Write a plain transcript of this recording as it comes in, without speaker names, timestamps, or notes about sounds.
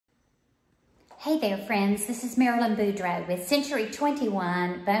Hey there friends, this is Marilyn Boudreaux with Century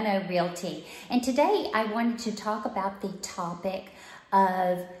 21 Bono Realty, and today I wanted to talk about the topic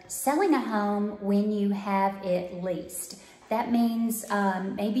of selling a home when you have it leased. That means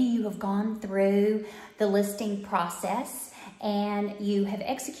maybe you have gone through the listing process and you have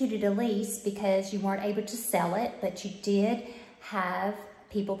executed a lease because you weren't able to sell it, but you did have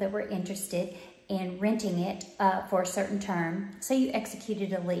people that were interested in renting it for a certain term, so you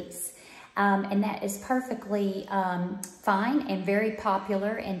executed a lease. And that is perfectly fine and very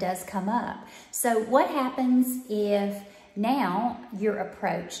popular and does come up. So what happens if now you're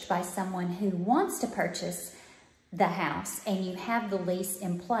approached by someone who wants to purchase the house and you have the lease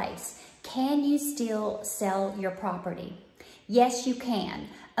in place? Can you still sell your property? Yes, you can.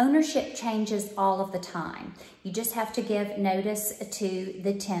 Ownership changes all of the time. You just have to give notice to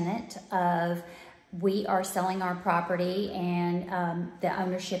the tenant of we are selling our property and the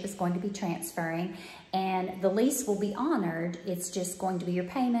ownership is going to be transferring and the lease will be honored. It's just going to be your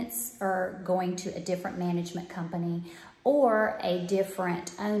payments are going to a different management company or a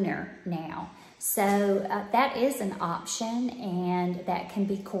different owner now. So that is an option and that can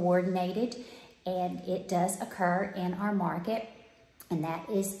be coordinated, and it does occur in our market. And that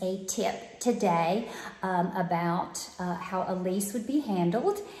is a tip today about how a lease would be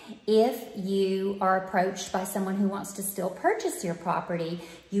handled. If you are approached by someone who wants to still purchase your property,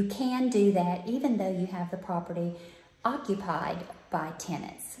 you can do that even though you have the property occupied by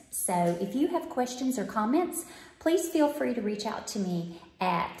tenants. So if you have questions or comments, please feel free to reach out to me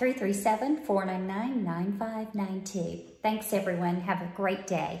at 337-499-9592. Thanks everyone. Have a great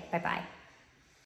day. Bye-bye.